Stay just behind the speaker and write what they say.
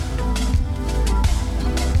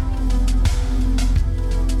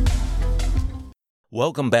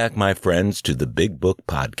Welcome back, my friends, to the Big Book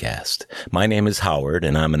Podcast. My name is Howard,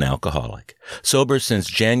 and I'm an alcoholic. Sober since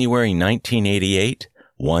January 1988,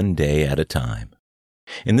 one day at a time.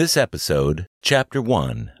 In this episode, Chapter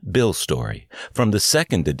 1, Bill's Story, from the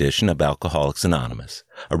second edition of Alcoholics Anonymous,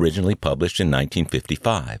 originally published in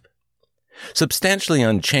 1955. Substantially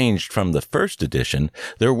unchanged from the first edition,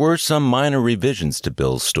 there were some minor revisions to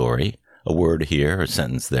Bill's story, a word here, a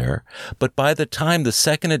sentence there, but by the time the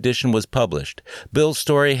second edition was published, Bill's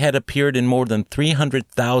story had appeared in more than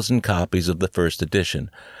 300,000 copies of the first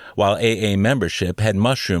edition, while AA membership had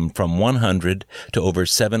mushroomed from 100 to over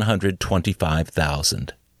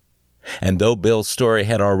 725,000. And though Bill's story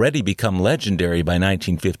had already become legendary by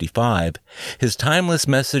 1955, his timeless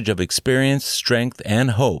message of experience, strength,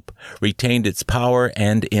 and hope retained its power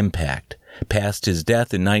and impact, past his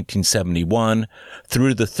death in 1971,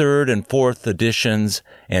 through the third and fourth editions,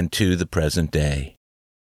 and to the present day.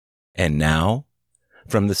 And now,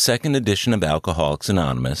 from the second edition of Alcoholics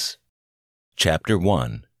Anonymous, Chapter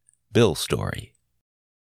 1, Bill's Story.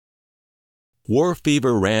 War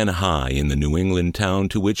fever ran high in the New England town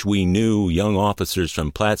to which we new young officers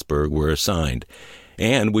from Plattsburgh were assigned,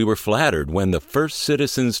 and we were flattered when the first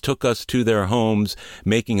citizens took us to their homes,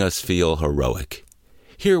 making us feel heroic.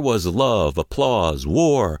 Here was love, applause,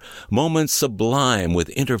 war, moments sublime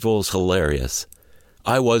with intervals hilarious.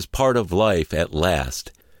 I was part of life at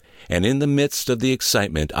last, and in the midst of the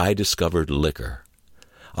excitement I discovered liquor.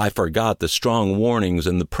 I forgot the strong warnings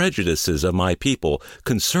and the prejudices of my people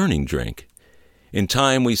concerning drink. In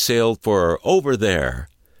time we sailed for Over There.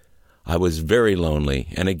 I was very lonely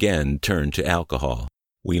and again turned to alcohol.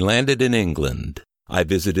 We landed in England. I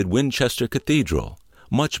visited Winchester Cathedral.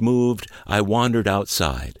 Much moved, I wandered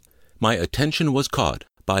outside. My attention was caught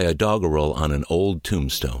by a doggerel on an old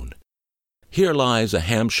tombstone. Here lies a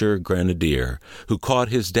Hampshire grenadier, who caught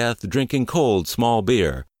his death drinking cold small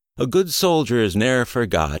beer. A good soldier is ne'er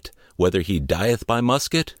forgot, whether he dieth by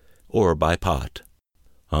musket or by pot.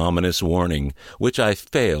 Ominous warning, which I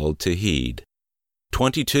failed to heed.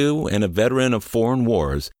 22 and a veteran of foreign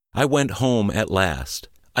wars, I went home at last.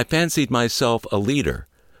 I fancied myself a leader,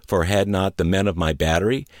 for had not the men of my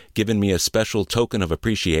battery given me a special token of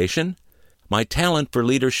appreciation? My talent for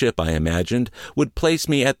leadership, I imagined, would place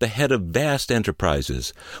me at the head of vast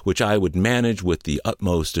enterprises, which I would manage with the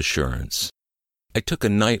utmost assurance. I took a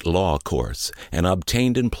night law course and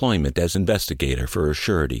obtained employment as investigator for a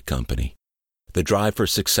surety company. The drive for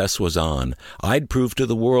success was on. I'd prove to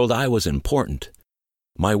the world I was important.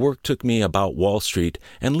 My work took me about Wall Street,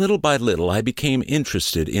 and little by little I became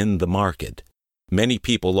interested in the market. Many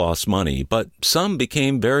people lost money, but some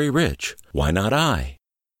became very rich. Why not I?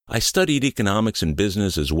 I studied economics and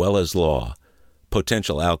business as well as law.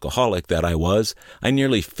 Potential alcoholic that I was, I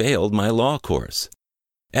nearly failed my law course.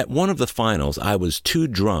 At one of the finals, I was too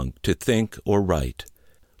drunk to think or write.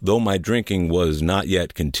 Though my drinking was not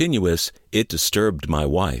yet continuous, it disturbed my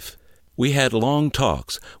wife. We had long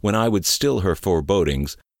talks when I would still her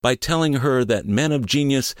forebodings by telling her that men of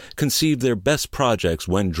genius conceived their best projects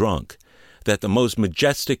when drunk, that the most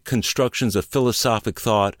majestic constructions of philosophic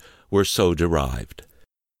thought were so derived.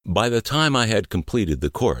 By the time I had completed the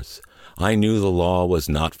course, I knew the law was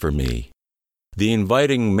not for me. The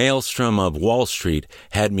inviting maelstrom of Wall Street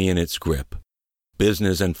had me in its grip.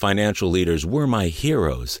 Business and financial leaders were my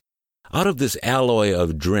heroes. Out of this alloy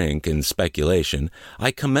of drink and speculation,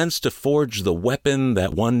 I commenced to forge the weapon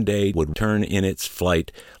that one day would turn in its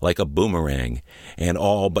flight like a boomerang and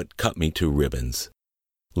all but cut me to ribbons.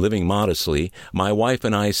 Living modestly, my wife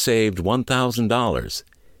and I saved $1,000.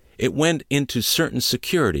 It went into certain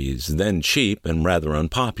securities, then cheap and rather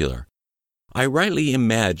unpopular. I rightly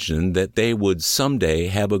imagined that they would someday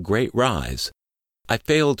have a great rise. I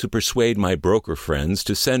failed to persuade my broker friends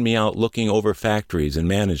to send me out looking over factories and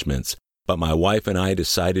managements, but my wife and I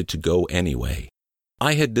decided to go anyway.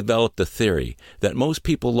 I had developed a theory that most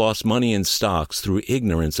people lost money in stocks through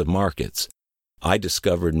ignorance of markets. I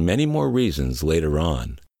discovered many more reasons later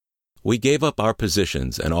on. We gave up our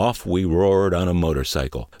positions and off we roared on a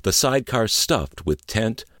motorcycle, the sidecar stuffed with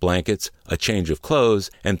tent, blankets, a change of clothes,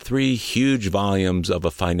 and 3 huge volumes of a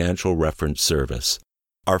financial reference service.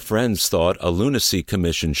 Our friends thought a lunacy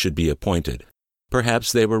commission should be appointed.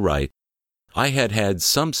 Perhaps they were right. I had had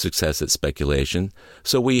some success at speculation,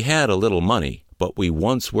 so we had a little money, but we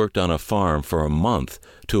once worked on a farm for a month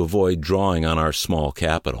to avoid drawing on our small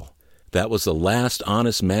capital. That was the last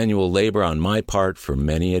honest manual labor on my part for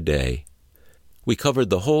many a day. We covered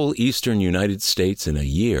the whole eastern United States in a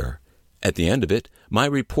year. At the end of it, my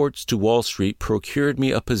reports to Wall Street procured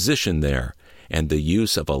me a position there and the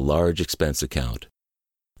use of a large expense account.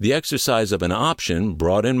 The exercise of an option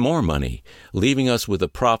brought in more money, leaving us with a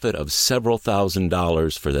profit of several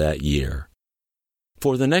 $1,000s for that year.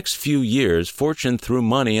 For the next few years, fortune threw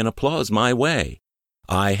money and applause my way.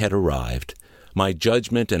 I had arrived. My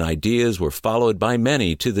judgment and ideas were followed by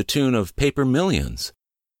many to the tune of paper millions.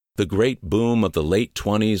 The great boom of the late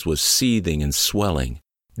 20s was seething and swelling.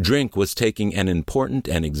 Drink was taking an important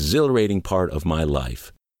and exhilarating part of my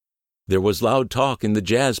life. There was loud talk in the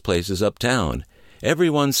jazz places uptown.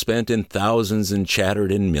 Everyone spent in thousands and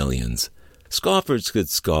chattered in millions. Scoffers could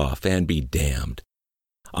scoff and be damned.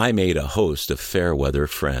 I made a host of fair-weather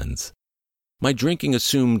friends. My drinking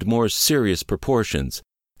assumed more serious proportions,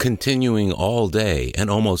 continuing all day and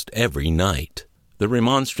almost every night. The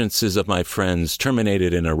remonstrances of my friends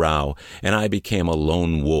terminated in a row, and I became a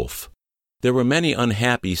lone wolf. There were many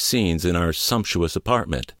unhappy scenes in our sumptuous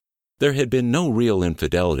apartment. There had been no real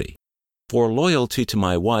infidelity. For loyalty to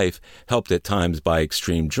my wife, helped at times by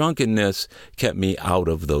extreme drunkenness, kept me out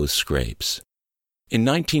of those scrapes. In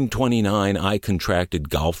 1929, I contracted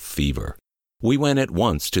golf fever. We went at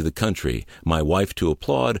once to the country, my wife to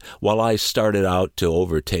applaud, while I started out to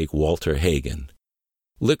overtake Walter Hagen.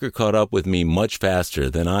 Liquor caught up with me much faster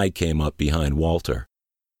than I came up behind Walter.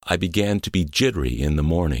 I began to be jittery in the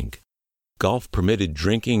morning. Golf permitted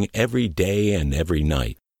drinking every day and every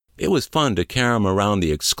night. It was fun to carom around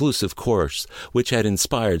the exclusive course which had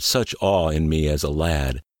inspired such awe in me as a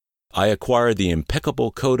lad. I acquired the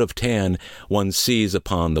impeccable coat of tan one sees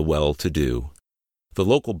upon the well-to-do. The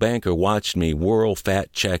local banker watched me whirl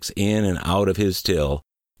fat checks in and out of his till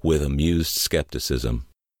with amused skepticism.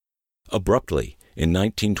 Abruptly, in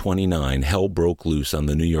 1929, hell broke loose on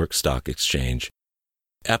the New York Stock Exchange.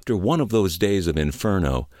 After one of those days of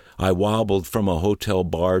inferno, I wobbled from a hotel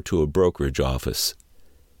bar to a brokerage office.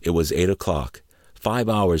 It was 8 o'clock, 5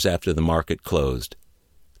 hours after the market closed.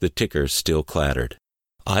 The ticker still clattered.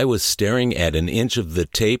 I was staring at an inch of the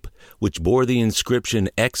tape which bore the inscription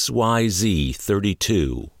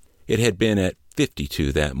XYZ32. It had been at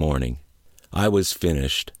 52 that morning. I was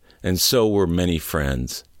finished, and so were many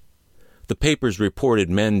friends. The papers reported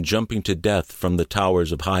men jumping to death from the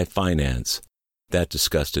towers of high finance. That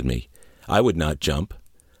disgusted me. I would not jump.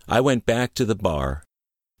 I went back to the bar.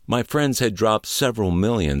 My friends had dropped several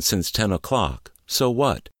million since 10 o'clock. So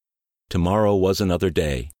what? Tomorrow was another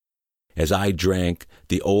day. As I drank,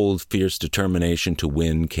 the old fierce determination to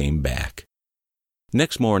win came back.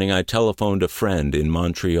 Next morning I telephoned a friend in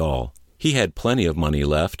Montreal. He had plenty of money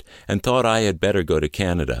left and thought I had better go to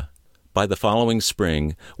Canada. By the following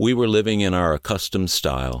spring, we were living in our accustomed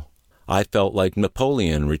style. I felt like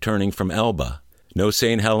Napoleon returning from Elba. No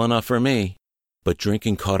St. Helena for me. But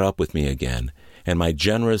drinking caught up with me again, and my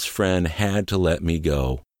generous friend had to let me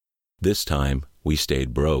go. This time, we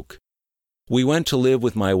stayed broke. We went to live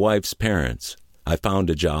with my wife's parents. I found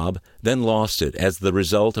a job, then lost it as the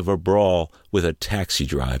result of a brawl with a taxi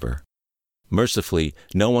driver. Mercifully,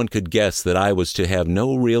 no one could guess that I was to have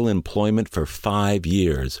no real employment for 5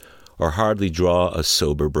 years, or hardly draw a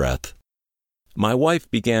sober breath. My wife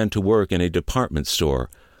began to work in a department store,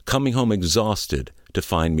 coming home exhausted to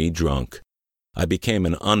find me drunk. I became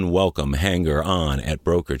an unwelcome hanger-on at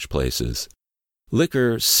brokerage places.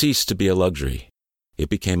 Liquor ceased to be a luxury. It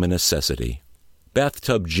became a necessity.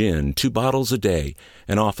 Bathtub gin, 2 bottles a day,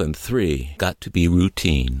 and often 3, got to be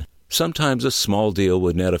routine. Sometimes a small deal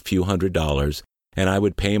would net a few $100s, and I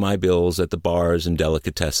would pay my bills at the bars and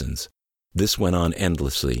delicatessens. This went on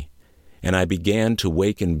endlessly, and I began to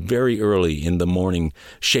waken very early in the morning,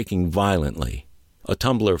 shaking violently. A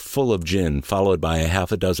tumbler full of gin, followed by a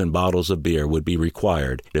half a dozen bottles of beer, would be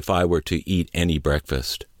required if I were to eat any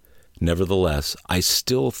breakfast. Nevertheless, I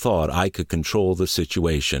still thought I could control the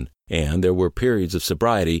situation, and there were periods of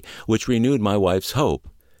sobriety which renewed my wife's hope.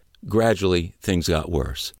 Gradually, things got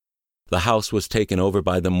worse. The house was taken over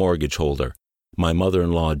by the mortgage holder. My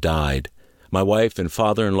mother-in-law died. My wife and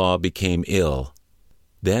father-in-law became ill.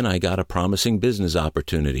 Then I got a promising business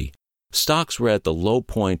opportunity. Stocks were at the low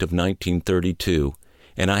point of 1932,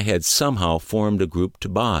 and I had somehow formed a group to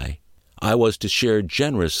buy. I was to share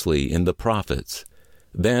generously in the profits.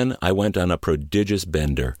 Then I went on a prodigious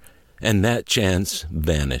bender, and that chance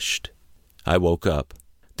vanished. I woke up.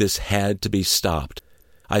 This had to be stopped.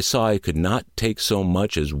 I saw I could not take so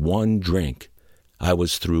much as one drink. I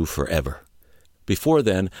was through forever. Before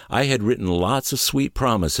then, I had written lots of sweet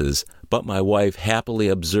promises, but my wife happily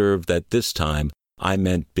observed that this time I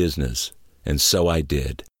meant business, and so I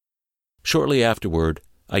did. Shortly afterward,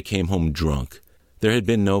 I came home drunk. There had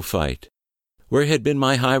been no fight. Where had been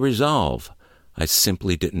my high resolve? I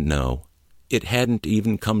simply didn't know. It hadn't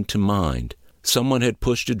even come to mind. Someone had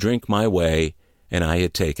pushed a drink my way, and I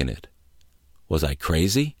had taken it. Was I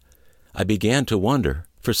crazy? I began to wonder,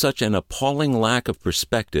 for such an appalling lack of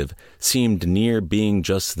perspective seemed near being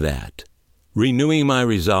just that. Renewing my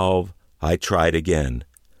resolve, I tried again.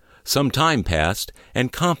 Some time passed,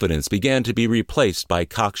 and confidence began to be replaced by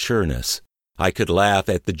cocksureness. I could laugh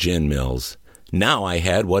at the gin mills. Now I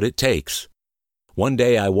had what it takes. One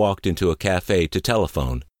day I walked into a cafe to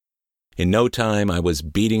telephone. In no time I was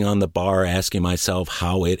beating on the bar, asking myself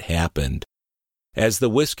how it happened. As the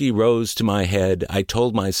whiskey rose to my head, I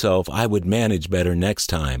told myself I would manage better next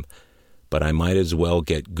time, but I might as well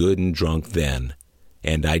get good and drunk then.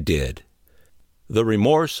 And I did. The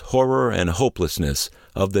remorse, horror, and hopelessness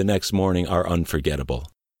of the next morning are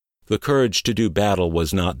unforgettable. The courage to do battle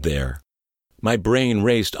was not there. My brain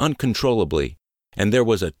raced uncontrollably, and there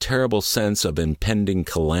was a terrible sense of impending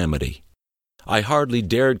calamity. I hardly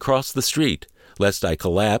dared cross the street, lest I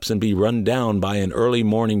collapse and be run down by an early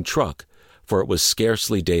morning truck, for it was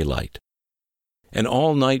scarcely daylight. An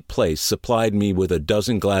all-night place supplied me with a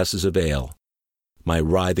dozen glasses of ale. My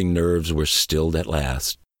writhing nerves were stilled at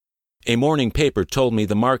last. A morning paper told me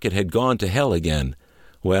the market had gone to hell again.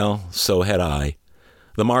 Well, so had I.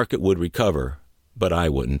 The market would recover, but I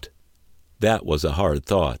wouldn't. That was a hard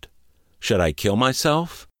thought. Should I kill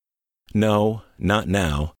myself? No, not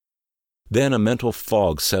now. Then a mental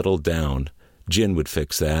fog settled down. Gin would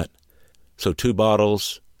fix that. So 2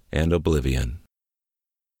 bottles and oblivion.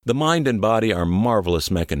 The mind and body are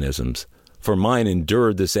marvelous mechanisms, for mine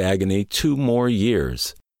endured this agony 2 more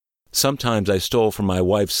years. Sometimes I stole from my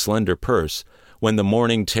wife's slender purse when the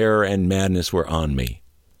morning terror and madness were on me.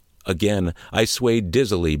 Again, I swayed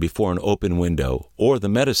dizzily before an open window or the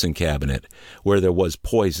medicine cabinet where there was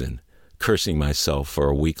poison, cursing myself for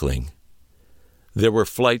a weakling. There were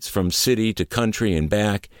flights from city to country and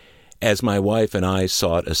back as my wife and I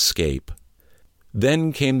sought escape.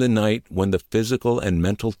 Then came the night when the physical and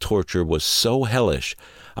mental torture was so hellish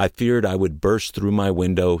I feared I would burst through my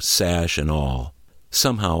window, sash and all.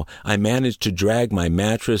 Somehow I managed to drag my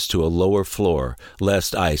mattress to a lower floor,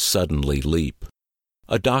 lest I suddenly leap.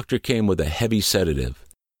 A doctor came with a heavy sedative.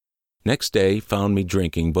 Next day found me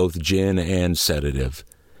drinking both gin and sedative.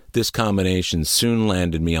 This combination soon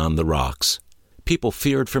landed me on the rocks. People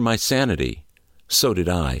feared for my sanity. So did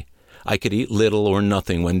I. I could eat little or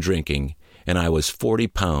nothing when drinking, and I was 40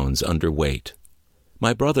 pounds underweight.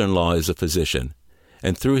 My brother-in-law is a physician,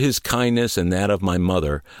 and through his kindness and that of my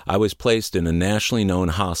mother, I was placed in a nationally known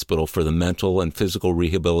hospital for the mental and physical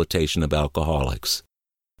rehabilitation of alcoholics.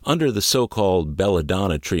 Under the so-called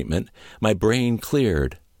belladonna treatment, my brain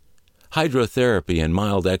cleared. Hydrotherapy and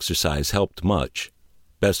mild exercise helped much.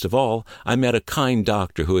 Best of all, I met a kind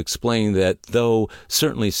doctor who explained that, though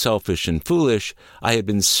certainly selfish and foolish, I had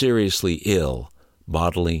been seriously ill,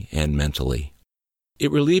 bodily and mentally.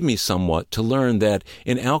 It relieved me somewhat to learn that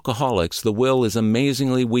in alcoholics the will is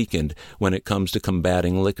amazingly weakened when it comes to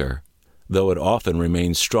combating liquor, though it often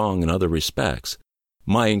remains strong in other respects.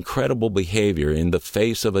 My incredible behavior in the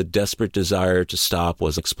face of a desperate desire to stop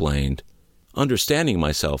was explained. Understanding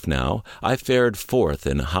myself now, I fared forth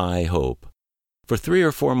in high hope. For 3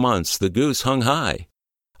 or 4 months the goose hung high.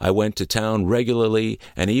 I went to town regularly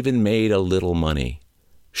and even made a little money.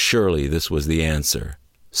 Surely this was the answer,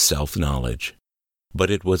 self-knowledge. But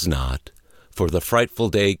it was not, for the frightful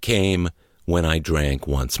day came when I drank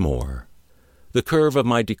once more. The curve of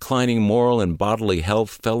my declining moral and bodily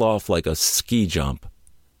health fell off like a ski jump.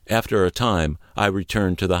 After a time, I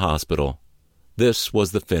returned to the hospital. This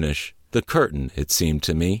was the finish, the curtain, it seemed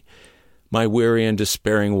to me. My weary and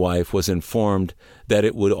despairing wife was informed that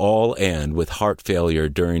it would all end with heart failure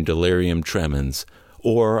during delirium tremens,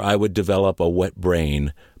 or I would develop a wet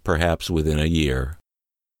brain, perhaps within a year.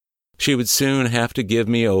 She would soon have to give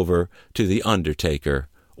me over to the undertaker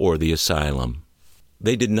or the asylum.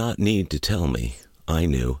 They did not need to tell me. I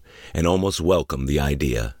knew, and almost welcomed the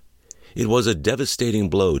idea. It was a devastating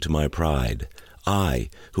blow to my pride. I,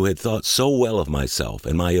 who had thought so well of myself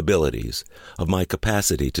and my abilities, of my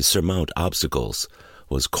capacity to surmount obstacles,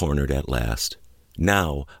 was cornered at last.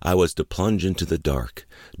 Now I was to plunge into the dark,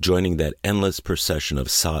 joining that endless procession of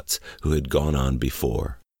sots who had gone on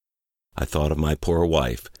before. I thought of my poor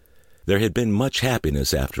wife. There had been much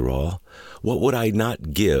happiness after all. What would I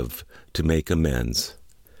not give to make amends?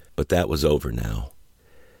 But that was over now.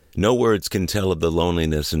 No words can tell of the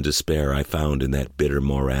loneliness and despair I found in that bitter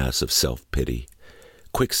morass of self-pity.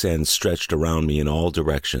 Quicksand stretched around me in all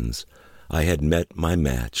directions. I had met my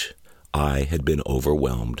match. I had been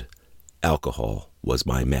overwhelmed. Alcohol was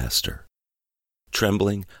my master.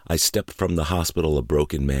 Trembling, I stepped from the hospital a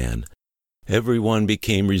broken man. Everyone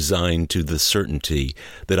became resigned to the certainty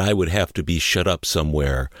that I would have to be shut up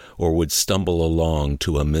somewhere or would stumble along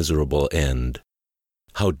to a miserable end.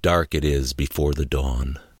 How dark it is before the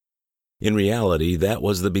dawn. In reality, that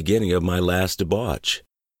was the beginning of my last debauch.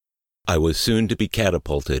 I was soon to be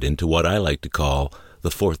catapulted into what I like to call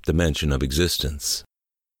the fourth dimension of existence.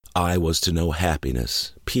 I was to know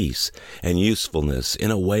happiness, peace, and usefulness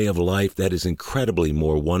in a way of life that is incredibly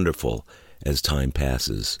more wonderful as time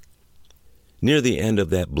passes. Near the end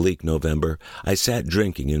of that bleak November, I sat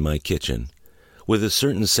drinking in my kitchen. With a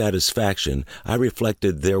certain satisfaction, I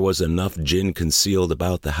reflected there was enough gin concealed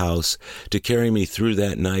about the house to carry me through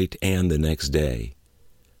that night and the next day.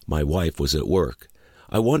 My wife was at work.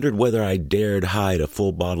 I wondered whether I dared hide a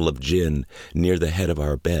full bottle of gin near the head of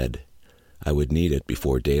our bed. I would need it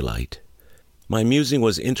before daylight. My musing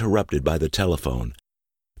was interrupted by the telephone.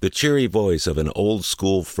 The cheery voice of an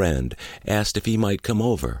old-school friend asked if he might come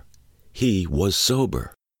over. He was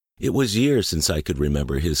sober. It was years since I could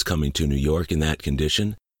remember his coming to New York in that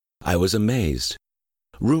condition. I was amazed.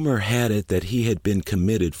 Rumor had it that he had been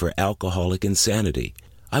committed for alcoholic insanity.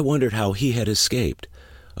 I wondered how he had escaped.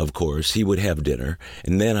 Of course, he would have dinner,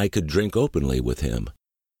 and then I could drink openly with him.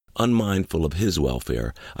 Unmindful of his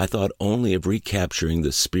welfare, I thought only of recapturing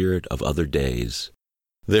the spirit of other days.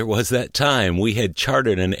 There was that time we had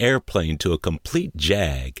chartered an airplane to a complete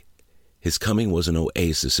jag. His coming was an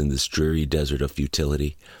oasis in this dreary desert of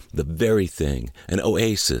futility. The very thing, an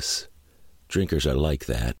oasis. Drinkers are like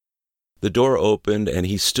that. The door opened, and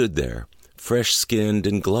he stood there, fresh-skinned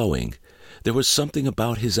and glowing. There was something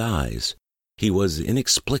about his eyes. He was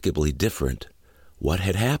inexplicably different. What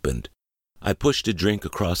had happened? I pushed a drink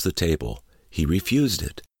across the table. He refused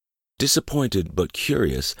it. Disappointed but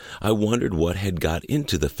curious, I wondered what had got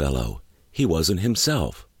into the fellow. He wasn't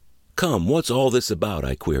himself. "Come, what's all this about?"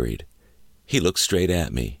 I queried. He looked straight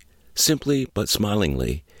at me. Simply but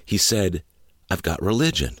smilingly, he said, "I've got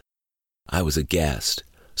religion." I was aghast.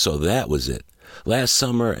 So that was it. Last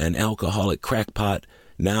summer an alcoholic crackpot,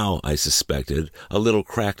 now, I suspected, a little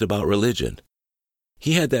cracked about religion.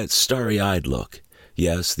 He had that starry-eyed look.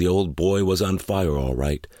 Yes, the old boy was on fire all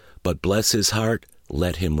right, but bless his heart,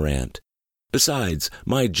 let him rant. Besides,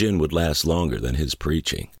 my gin would last longer than his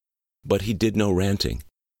preaching. But he did no ranting.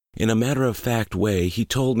 In a matter-of-fact way, he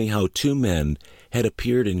told me how 2 men had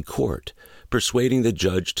appeared in court, persuading the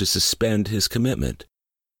judge to suspend his commitment.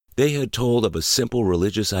 They had told of a simple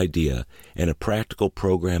religious idea and a practical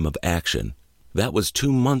program of action. That was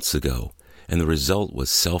 2 months ago, and the result was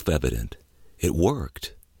self-evident. It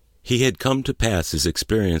worked. He had come to pass his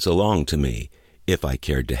experience along to me, if I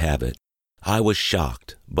cared to have it. I was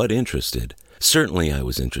shocked, but interested. Certainly I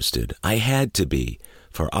was interested. I had to be,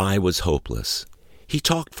 for I was hopeless. He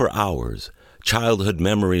talked for hours. Childhood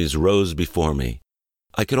memories rose before me.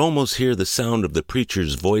 I could almost hear the sound of the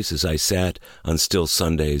preacher's voice as I sat, on still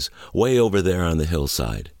Sundays, way over there on the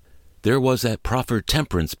hillside. There was that proffered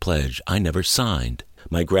temperance pledge I never signed,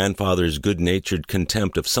 my grandfather's good-natured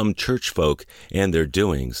contempt of some church folk and their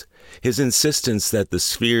doings, his insistence that the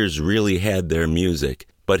spheres really had their music,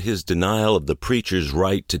 but his denial of the preacher's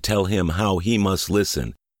right to tell him how he must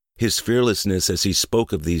listen, his fearlessness as he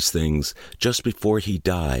spoke of these things just before he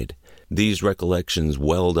died. These recollections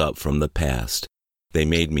welled up from the past. They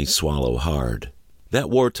made me swallow hard. That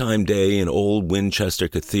wartime day in old Winchester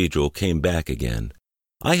Cathedral came back again.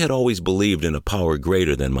 I had always believed in a power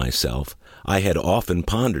greater than myself. I had often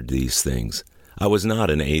pondered these things. I was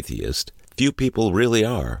not an atheist. Few people really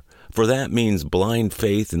are, for that means blind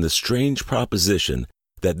faith in the strange proposition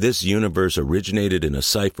that this universe originated in a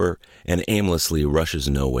cipher and aimlessly rushes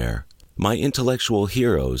nowhere. My intellectual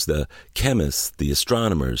heroes, the chemists, the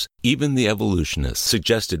astronomers, even the evolutionists,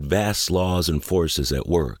 suggested vast laws and forces at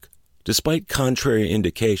work. Despite contrary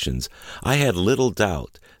indications, I had little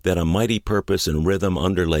doubt that a mighty purpose and rhythm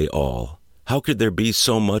underlay all. How could there be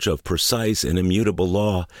so much of precise and immutable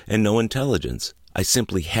law and no intelligence? I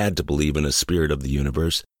simply had to believe in a spirit of the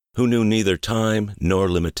universe who knew neither time nor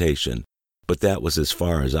limitation, but that was as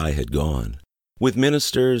far as I had gone. With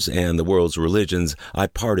ministers and the world's religions, I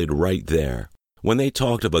parted right there. When they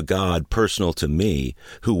talked of a God personal to me,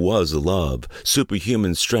 who was love,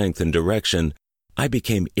 superhuman strength and direction, I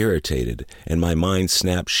became irritated, and my mind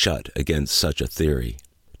snapped shut against such a theory.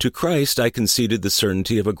 To Christ I conceded the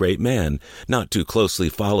certainty of a great man, not too closely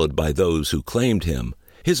followed by those who claimed him,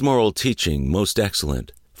 his moral teaching most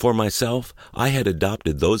excellent. For myself, I had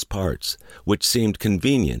adopted those parts which seemed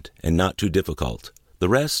convenient and not too difficult. The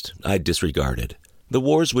rest I disregarded. The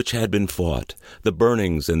wars which had been fought, the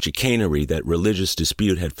burnings and chicanery that religious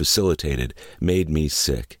dispute had facilitated, made me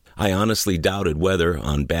sick. I honestly doubted whether,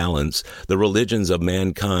 on balance, the religions of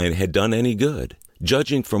mankind had done any good.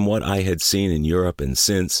 Judging from what I had seen in Europe and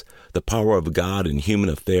since, the power of God in human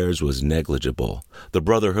affairs was negligible, the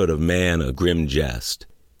brotherhood of man a grim jest.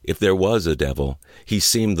 If there was a devil, he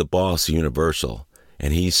seemed the boss universal,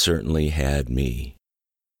 and he certainly had me.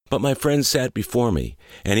 But my friend sat before me,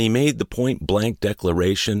 and he made the point-blank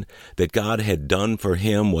declaration that God had done for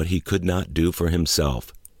him what he could not do for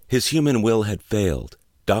himself. His human will had failed.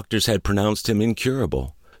 Doctors had pronounced him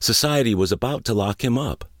incurable. Society was about to lock him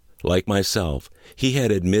up. Like myself, he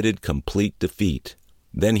had admitted complete defeat.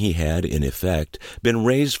 Then he had, in effect, been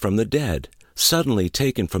raised from the dead, suddenly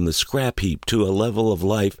taken from the scrap heap to a level of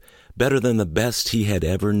life better than the best he had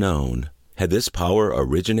ever known. Had this power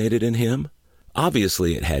originated in him?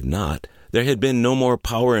 Obviously it had not. There had been no more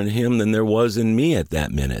power in him than there was in me at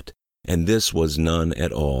that minute, and this was none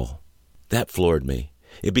at all. That floored me.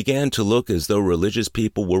 It began to look as though religious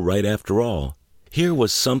people were right after all. Here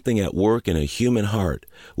was something at work in a human heart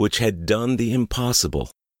which had done the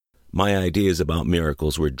impossible. My ideas about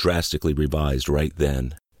miracles were drastically revised right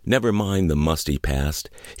then. Never mind the musty past.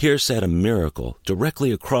 Here sat a miracle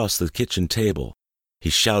directly across the kitchen table. He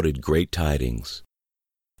shouted great tidings.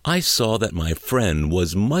 I saw that my friend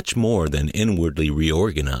was much more than inwardly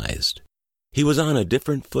reorganized. He was on a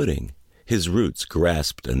different footing. His roots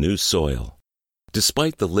grasped a new soil.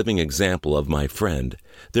 Despite the living example of my friend,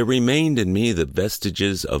 there remained in me the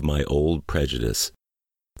vestiges of my old prejudice.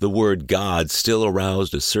 The word God still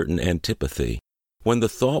aroused a certain antipathy. When the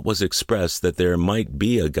thought was expressed that there might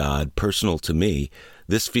be a God personal to me,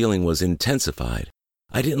 this feeling was intensified.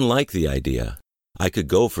 I didn't like the idea. I could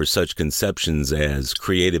go for such conceptions as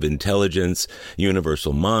creative intelligence,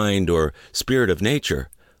 universal mind, or spirit of nature,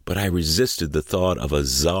 but I resisted the thought of a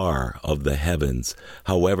czar of the heavens,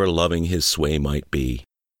 however loving his sway might be.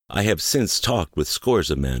 I have since talked with scores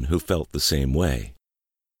of men who felt the same way.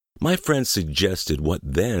 My friend suggested what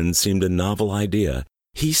then seemed a novel idea.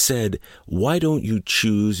 He said, "Why don't you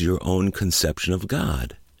choose your own conception of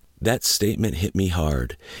God?" That statement hit me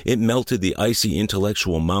hard. It melted the icy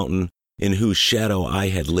intellectual mountain in whose shadow I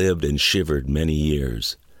had lived and shivered many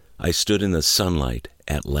years. I stood in the sunlight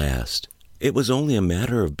at last. It was only a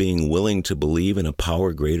matter of being willing to believe in a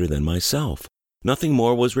power greater than myself. Nothing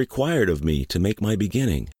more was required of me to make my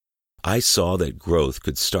beginning. I saw that growth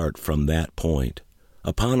could start from that point.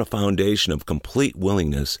 Upon a foundation of complete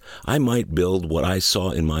willingness, I might build what I saw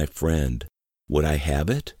in my friend. Would I have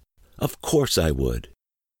it? Of course I would.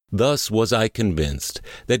 Thus was I convinced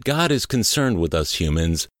that God is concerned with us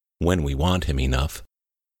humans when we want him enough.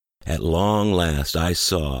 At long last I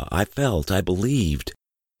saw, I felt, I believed.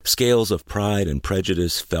 Scales of pride and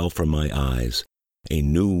prejudice fell from my eyes. A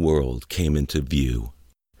new world came into view.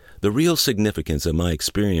 The real significance of my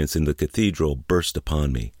experience in the cathedral burst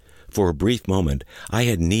upon me. For a brief moment, I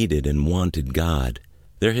had needed and wanted God.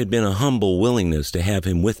 There had been a humble willingness to have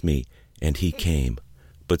him with me, and he came.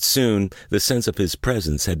 But soon the sense of his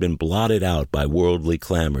presence had been blotted out by worldly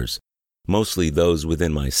clamors, mostly those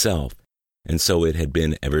within myself, and so it had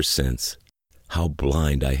been ever since. How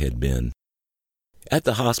blind I had been. At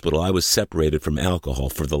the hospital, I was separated from alcohol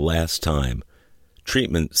for the last time.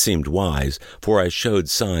 Treatment seemed wise, for I showed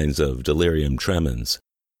signs of delirium tremens.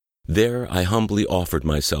 There I humbly offered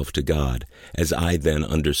myself to God, as I then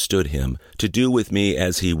understood him, to do with me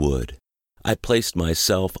as he would. I placed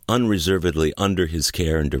myself unreservedly under his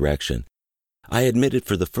care and direction. I admitted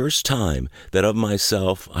for the first time that of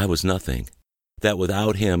myself I was nothing, that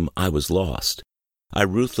without him I was lost. I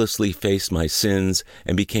ruthlessly faced my sins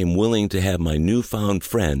and became willing to have my newfound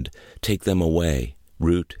friend take them away,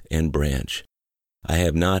 root and branch. I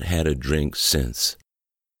have not had a drink since.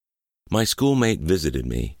 My schoolmate visited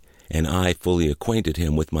me, and I fully acquainted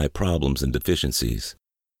him with my problems and deficiencies.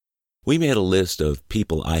 We made a list of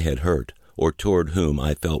people I had hurt, or toward whom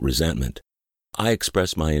I felt resentment. I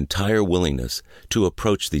expressed my entire willingness to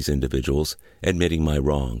approach these individuals, admitting my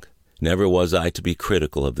wrong. Never was I to be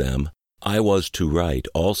critical of them. I was to right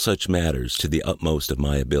all such matters to the utmost of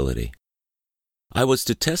my ability. I was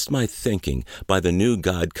to test my thinking by the new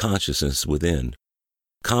God consciousness within.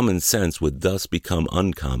 Common sense would thus become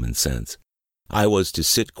uncommon sense. I was to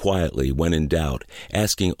sit quietly when in doubt,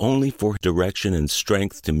 asking only for direction and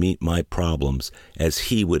strength to meet my problems as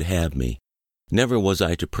he would have me. Never was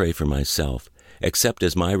I to pray for myself, except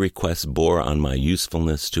as my requests bore on my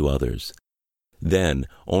usefulness to others. Then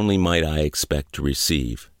only might I expect to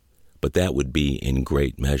receive, but that would be in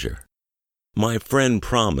great measure. My friend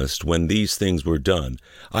promised when these things were done,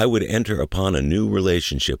 I would enter upon a new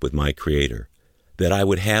relationship with my Creator, that I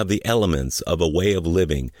would have the elements of a way of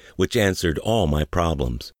living which answered all my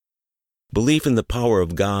problems. Belief in the power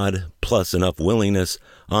of God, plus enough willingness,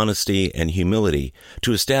 honesty, and humility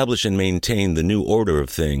to establish and maintain the new order of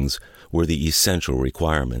things were the essential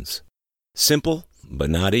requirements. Simple, but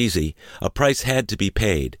not easy. A price had to be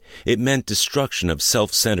paid. It meant destruction of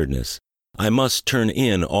self-centeredness. I must turn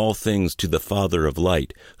in all things to the Father of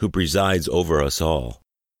light, who presides over us all.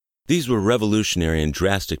 These were revolutionary and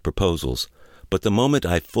drastic proposals, but the moment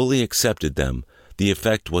I fully accepted them, the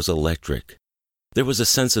effect was electric. There was a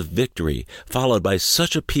sense of victory, followed by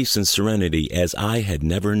such a peace and serenity as I had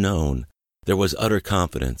never known. There was utter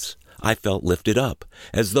confidence. I felt lifted up,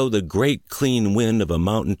 as though the great clean wind of a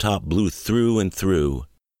mountaintop blew through and through.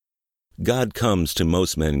 God comes to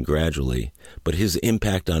most men gradually, but his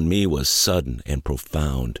impact on me was sudden and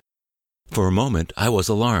profound. For a moment I was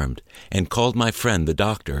alarmed, and called my friend the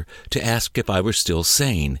doctor to ask if I were still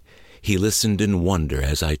sane. He listened in wonder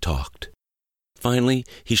as I talked. Finally,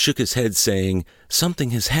 he shook his head, saying, "Something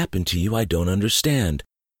has happened to you I don't understand,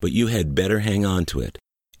 but you had better hang on to it.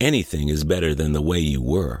 Anything is better than the way you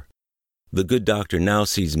were." The good doctor now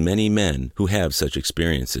sees many men who have such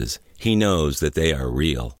experiences. He knows that they are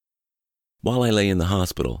real. While I lay in the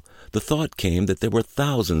hospital, the thought came that there were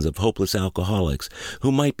thousands of hopeless alcoholics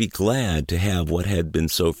who might be glad to have what had been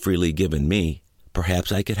so freely given me.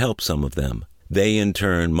 Perhaps I could help some of them. They, in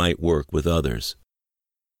turn, might work with others.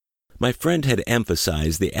 My friend had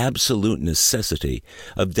emphasized the absolute necessity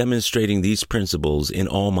of demonstrating these principles in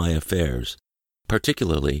all my affairs.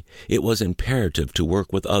 Particularly, it was imperative to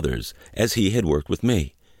work with others, as he had worked with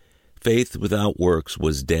me. Faith without works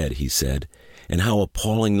was dead, he said, and how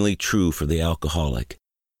appallingly true for the alcoholic.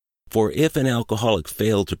 For if an alcoholic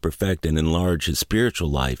failed to perfect and enlarge his spiritual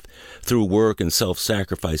life through work and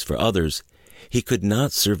self-sacrifice for others, he could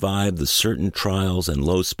not survive the certain trials and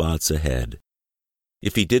low spots ahead.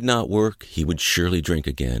 If he did not work, he would surely drink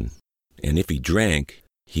again, and if he drank,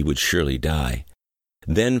 he would surely die.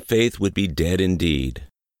 Then faith would be dead indeed.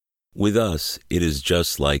 With us, it is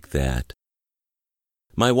just like that.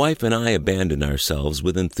 My wife and I abandoned ourselves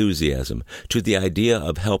with enthusiasm to the idea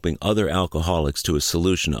of helping other alcoholics to a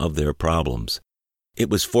solution of their problems. It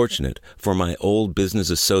was fortunate, for my old business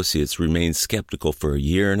associates remained skeptical for a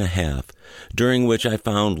year and a half, during which I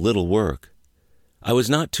found little work. I was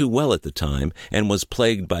not too well at the time, and was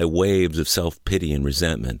plagued by waves of self-pity and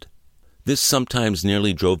resentment. This sometimes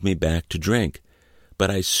nearly drove me back to drink,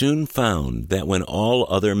 but I soon found that when all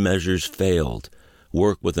other measures failed,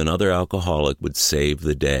 work with another alcoholic would save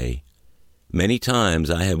the day. Many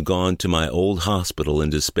times I have gone to my old hospital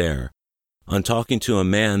in despair. On talking to a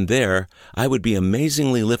man there, I would be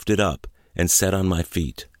amazingly lifted up and set on my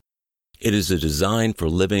feet. It is a design for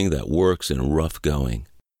living that works in rough going.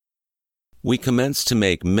 We commenced to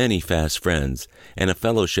make many fast friends, and a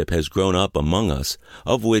fellowship has grown up among us,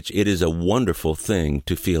 of which it is a wonderful thing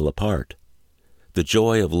to feel a part. The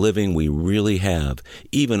joy of living we really have,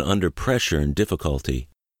 even under pressure and difficulty.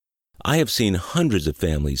 I have seen hundreds of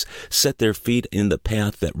families set their feet in the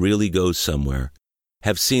path that really goes somewhere,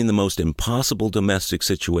 have seen the most impossible domestic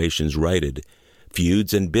situations righted,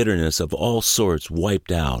 feuds and bitterness of all sorts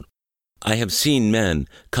wiped out. I have seen men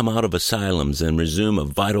come out of asylums and resume a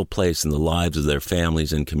vital place in the lives of their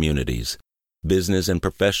families and communities. Business and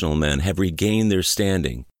professional men have regained their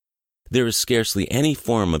standing. There is scarcely any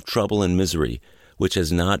form of trouble and misery which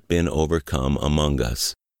has not been overcome among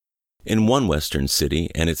us. In one Western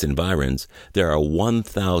city and its environs, there are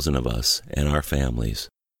 1,000 of us and our families.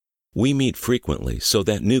 We meet frequently so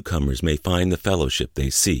that newcomers may find the fellowship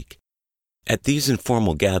they seek. At these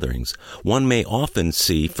informal gatherings, one may often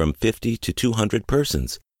see from 50 to 200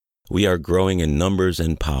 persons. We are growing in numbers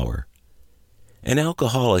and power. An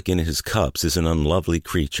alcoholic in his cups is an unlovely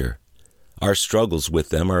creature. Our struggles with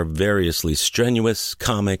them are variously strenuous,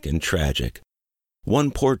 comic, and tragic. One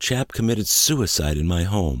poor chap committed suicide in my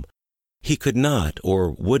home. He could not,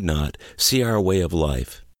 or would not, see our way of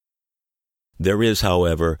life. There is,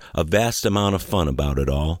 however, a vast amount of fun about it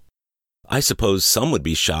all. I suppose some would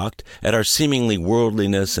be shocked at our seemingly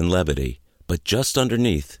worldliness and levity, but just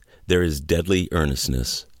underneath there is deadly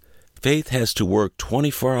earnestness. Faith has to work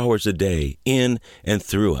 24 hours a day in and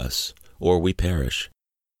through us, or we perish.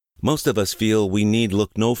 Most of us feel we need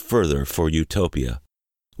look no further for utopia.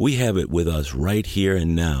 We have it with us right here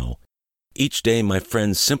and now. Each day my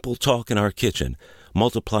friend's simple talk in our kitchen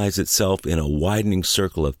multiplies itself in a widening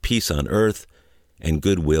circle of peace on earth and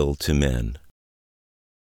goodwill to men.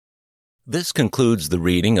 This concludes the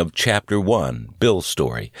reading of Chapter 1, Bill's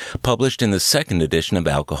Story, published in the second edition of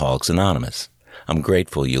Alcoholics Anonymous. I'm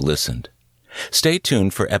grateful you listened. Stay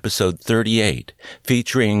tuned for episode 38,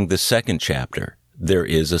 featuring the second chapter, There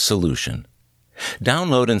is a Solution.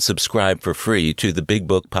 Download and subscribe for free to the Big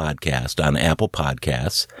Book Podcast on Apple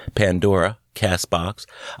Podcasts, Pandora, CastBox,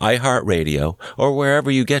 iHeartRadio, or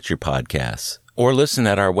wherever you get your podcasts. Or listen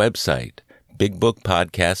at our website,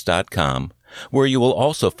 bigbookpodcast.com, where you will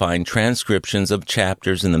also find transcriptions of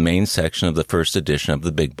chapters in the main section of the first edition of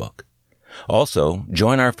the Big Book. Also,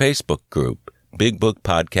 join our Facebook group, Big Book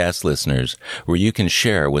Podcast Listeners, where you can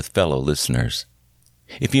share with fellow listeners.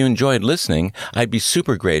 If you enjoyed listening, I'd be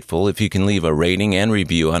super grateful if you can leave a rating and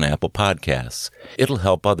review on Apple Podcasts. It'll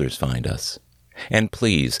help others find us. And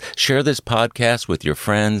please, share this podcast with your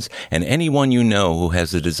friends and anyone you know who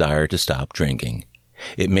has a desire to stop drinking.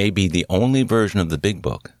 It may be the only version of the Big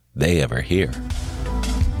Book they ever hear.